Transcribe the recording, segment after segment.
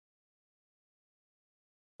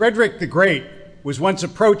Frederick the Great was once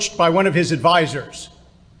approached by one of his advisors,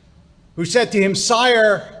 who said to him,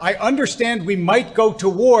 "Sire, I understand we might go to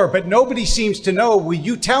war, but nobody seems to know. Will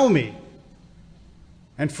you tell me?"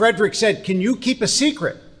 And Frederick said, "Can you keep a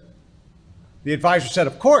secret?" The advisor said,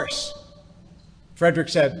 "Of course." Frederick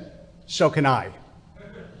said, "So can I."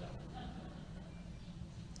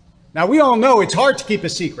 Now, we all know it's hard to keep a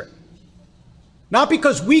secret. Not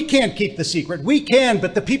because we can't keep the secret. We can,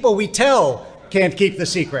 but the people we tell can't keep the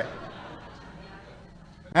secret.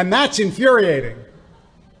 And that's infuriating.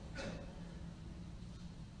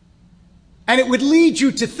 And it would lead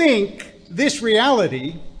you to think this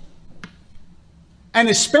reality, and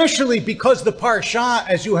especially because the Parsha,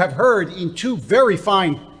 as you have heard in two very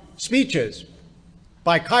fine speeches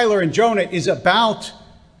by Kyler and Jonah, is about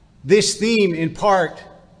this theme in part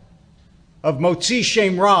of Motzi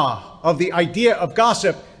Shem Ra, of the idea of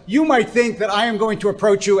gossip. You might think that I am going to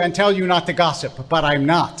approach you and tell you not to gossip, but I'm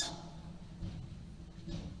not.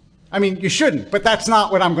 I mean, you shouldn't, but that's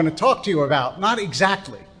not what I'm going to talk to you about. Not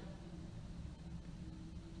exactly.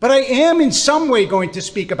 But I am in some way going to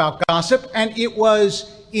speak about gossip, and it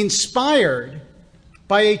was inspired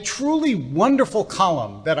by a truly wonderful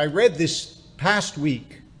column that I read this past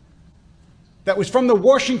week that was from the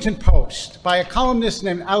Washington Post by a columnist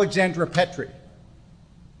named Alexandra Petri.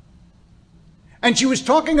 And she was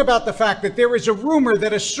talking about the fact that there is a rumor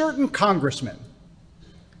that a certain congressman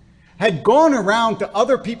had gone around to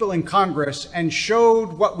other people in Congress and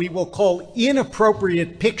showed what we will call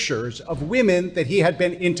inappropriate pictures of women that he had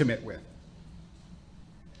been intimate with.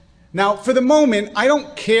 Now, for the moment, I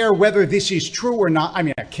don't care whether this is true or not. I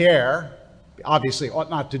mean, I care. Obviously, ought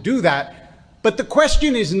not to do that. But the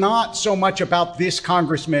question is not so much about this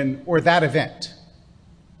congressman or that event.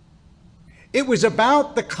 It was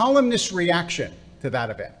about the columnist's reaction to that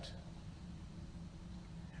event.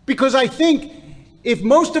 Because I think if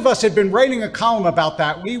most of us had been writing a column about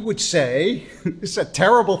that, we would say, it's a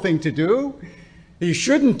terrible thing to do, you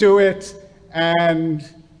shouldn't do it, and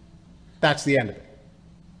that's the end of it.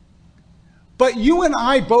 But you and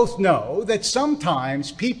I both know that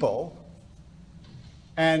sometimes people,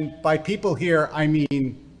 and by people here I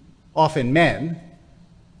mean often men,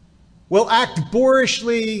 will act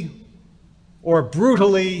boorishly or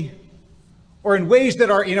brutally or in ways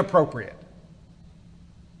that are inappropriate.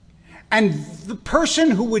 And the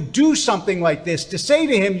person who would do something like this, to say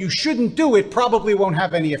to him, you shouldn't do it, probably won't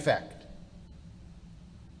have any effect.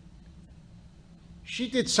 She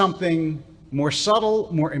did something more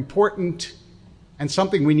subtle, more important, and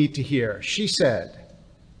something we need to hear. She said,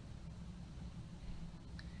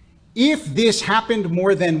 if this happened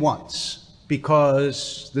more than once,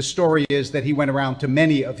 because the story is that he went around to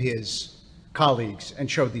many of his colleagues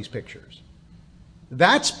and showed these pictures,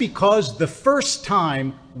 that's because the first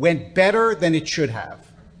time went better than it should have.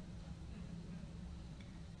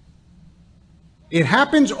 It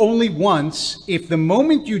happens only once if the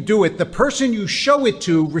moment you do it, the person you show it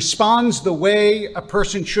to responds the way a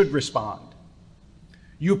person should respond.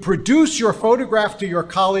 You produce your photograph to your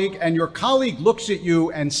colleague, and your colleague looks at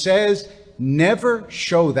you and says, never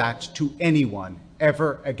show that to anyone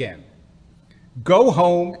ever again. Go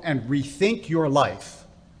home and rethink your life.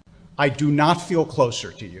 I do not feel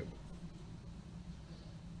closer to you.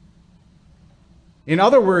 In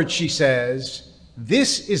other words, she says,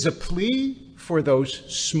 this is a plea for those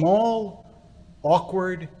small,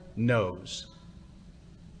 awkward no's.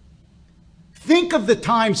 Think of the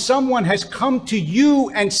time someone has come to you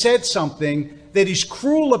and said something that is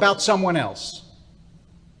cruel about someone else.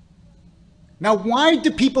 Now, why do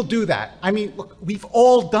people do that? I mean, look, we've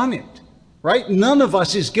all done it, right? None of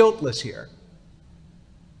us is guiltless here.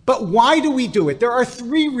 But why do we do it? There are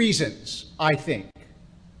three reasons, I think,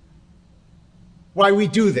 why we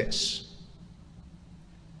do this.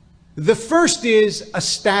 The first is a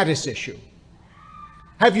status issue.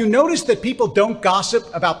 Have you noticed that people don't gossip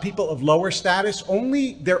about people of lower status,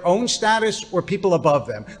 only their own status or people above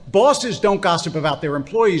them? Bosses don't gossip about their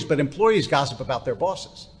employees, but employees gossip about their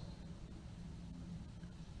bosses.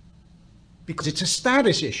 Because it's a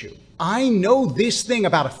status issue. I know this thing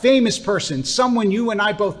about a famous person, someone you and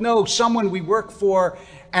I both know, someone we work for,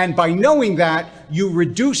 and by knowing that, you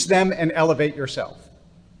reduce them and elevate yourself.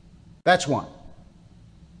 That's one.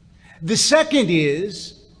 The second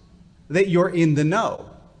is that you're in the know.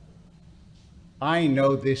 I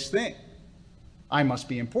know this thing. I must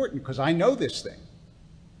be important because I know this thing.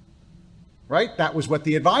 Right? That was what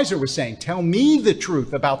the advisor was saying. Tell me the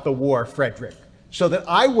truth about the war, Frederick, so that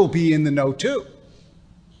I will be in the know too.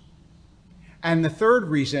 And the third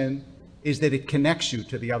reason is that it connects you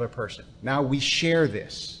to the other person. Now we share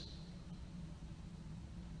this.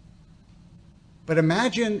 But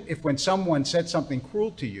imagine if when someone said something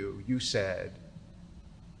cruel to you, you said,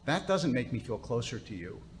 "That doesn't make me feel closer to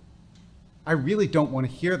you. I really don't want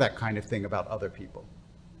to hear that kind of thing about other people."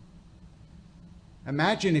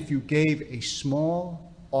 Imagine if you gave a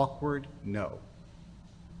small, awkward no.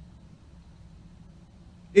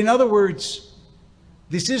 In other words,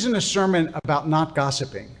 this isn't a sermon about not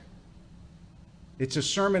gossiping. It's a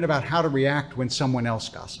sermon about how to react when someone else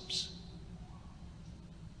gossips.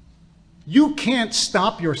 You can't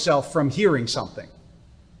stop yourself from hearing something,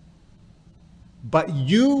 but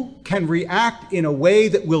you can react in a way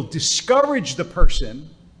that will discourage the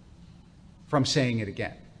person from saying it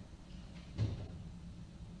again.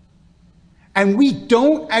 And we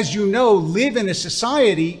don't, as you know, live in a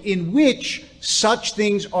society in which such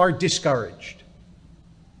things are discouraged.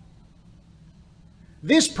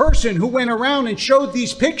 This person who went around and showed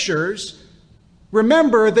these pictures,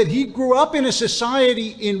 remember that he grew up in a society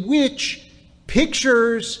in which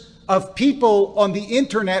pictures of people on the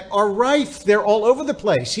internet are rife. They're all over the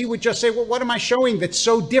place. He would just say, "Well, what am I showing that's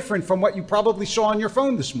so different from what you probably saw on your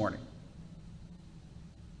phone this morning?"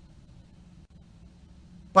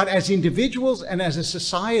 But as individuals and as a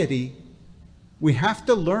society, we have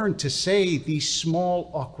to learn to say these small,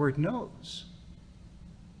 awkward no's.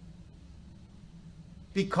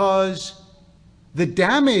 Because the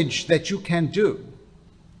damage that you can do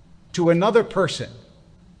to another person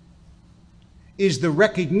is the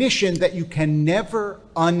recognition that you can never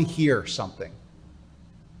unhear something.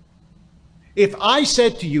 If I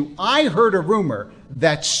said to you, "I heard a rumor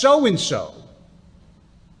that so-and-so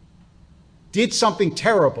did something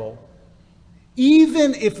terrible,"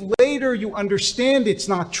 even if later you understand it's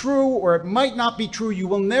not true or it might not be true, you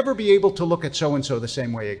will never be able to look at so-and-so the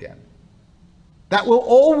same way again. That will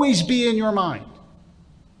always be in your mind.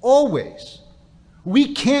 Always.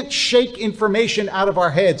 We can't shake information out of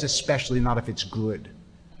our heads, especially not if it's good.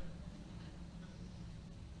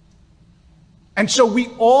 And so we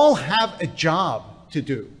all have a job to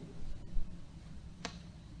do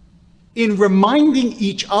in reminding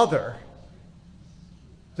each other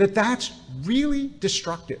that that's really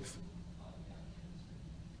destructive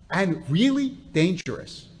and really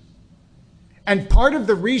dangerous. And part of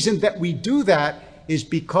the reason that we do that is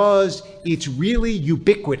because it's really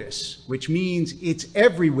ubiquitous, which means it's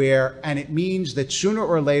everywhere, and it means that sooner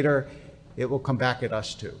or later it will come back at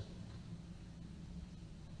us too.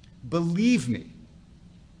 Believe me,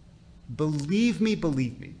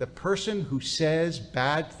 the person who says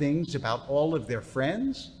bad things about all of their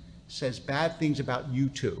friends says bad things about you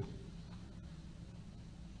too.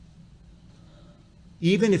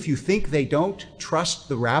 Even if you think they don't trust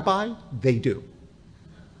the rabbi, they do.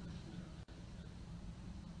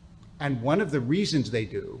 And one of the reasons they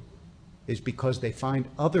do is because they find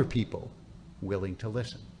other people willing to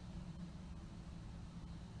listen.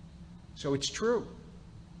 So it's true.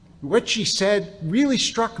 What she said really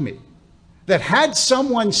struck me. That had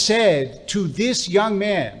someone said to this young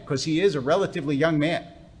man, because he is a relatively young man,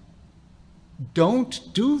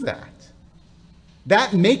 "Don't do that.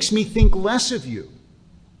 That makes me think less of you.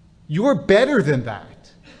 You're better than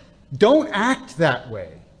that. Don't act that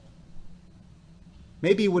way."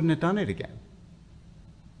 Maybe he wouldn't have done it again.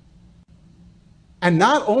 And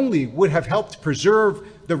not only would have helped preserve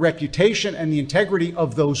the reputation and the integrity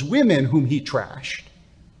of those women whom he trashed,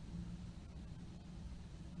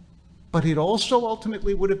 but it also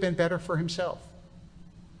ultimately would have been better for himself.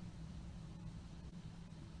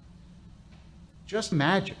 Just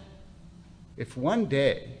imagine if one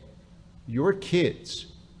day your kids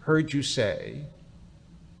heard you say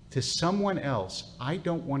to someone else, "I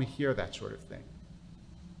don't want to hear that sort of thing."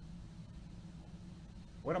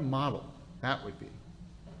 What a model that would be.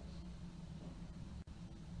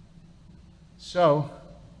 So,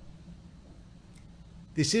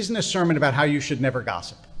 this isn't a sermon about how you should never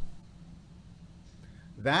gossip.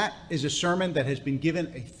 That is a sermon that has been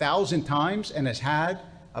given 1,000 times and has had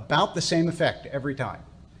about the same effect every time.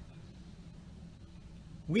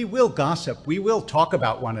 We will gossip, we will talk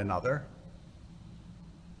about one another,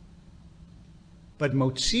 but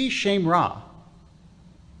motzi shem ra,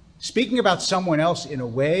 speaking about someone else in a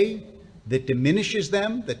way that diminishes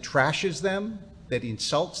them, that trashes them, that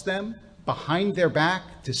insults them behind their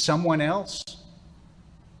back to someone else,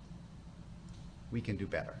 we can do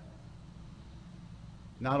better.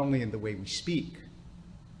 Not only in the way we speak,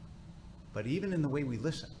 but even in the way we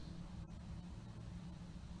listen.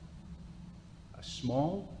 A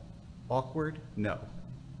small, awkward no.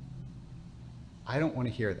 "I don't want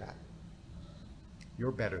to hear that.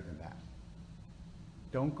 You're better than that.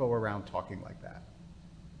 Don't go around talking like that."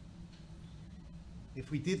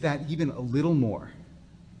 If we did that even a little more,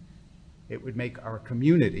 it would make our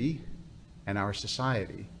community and our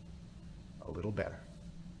society a little better.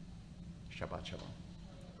 Shabbat shalom.